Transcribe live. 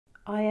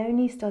I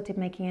only started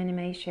making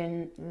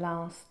animation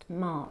last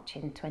March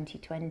in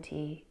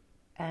 2020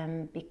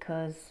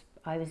 because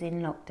I was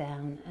in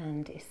lockdown,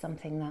 and it's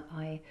something that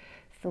I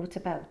thought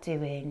about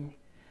doing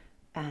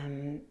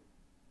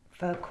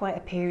for quite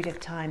a period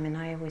of time, and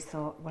I always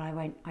thought, well,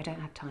 I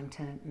don't have time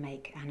to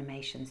make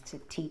animations, to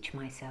teach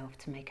myself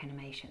to make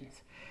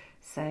animations.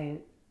 So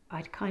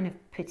I'd kind of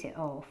put it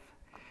off.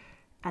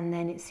 And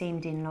then it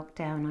seemed in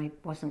lockdown I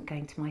wasn't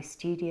going to my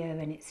studio,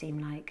 and it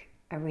seemed like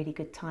a really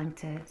good time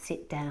to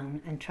sit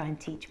down and try and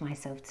teach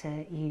myself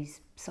to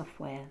use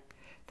software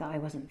that I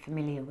wasn't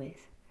familiar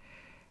with.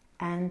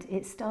 And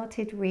it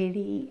started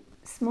really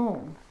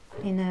small,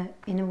 in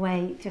a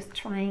way, just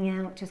trying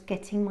out, just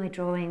getting my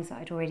drawings that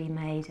I'd already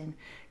made and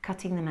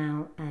cutting them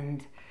out,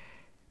 and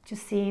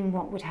just seeing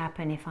what would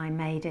happen if I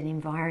made an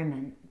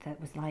environment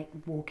that was like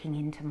walking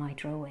into my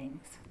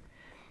drawings.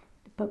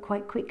 But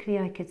quite quickly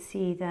I could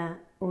see that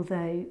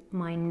although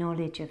my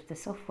knowledge of the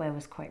software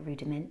was quite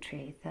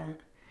rudimentary,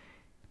 that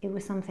it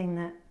was something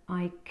that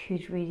I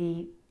could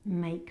really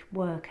make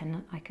work,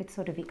 and I could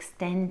sort of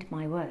extend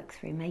my work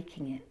through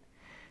making it.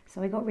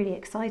 So I got really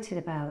excited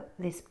about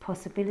this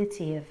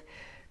possibility of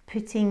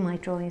putting my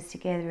drawings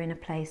together in a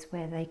place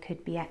where they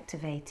could be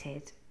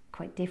activated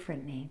quite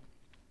differently.